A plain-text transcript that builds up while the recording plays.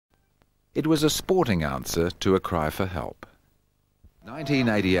It was a sporting answer to a cry for help.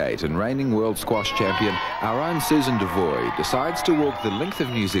 1988, and reigning world squash champion, our own Susan Devoy, decides to walk the length of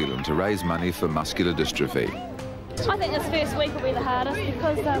New Zealand to raise money for muscular dystrophy. I think this first week will be the hardest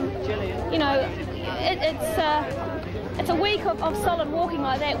because, you know, it's a week of solid walking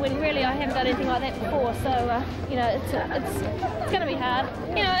like that when really I haven't done anything like that before. So, you know, it's going to be hard.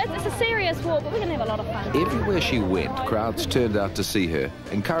 You know, it's a serious walk, but we're going to have a lot of fun. Everywhere she went, crowds turned out to see her,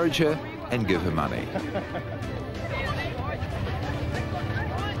 encourage her and give her money.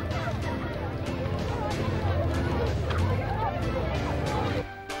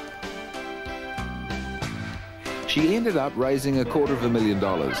 She ended up raising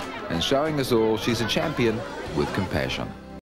 $250,000 and showing us all she's a champion with compassion.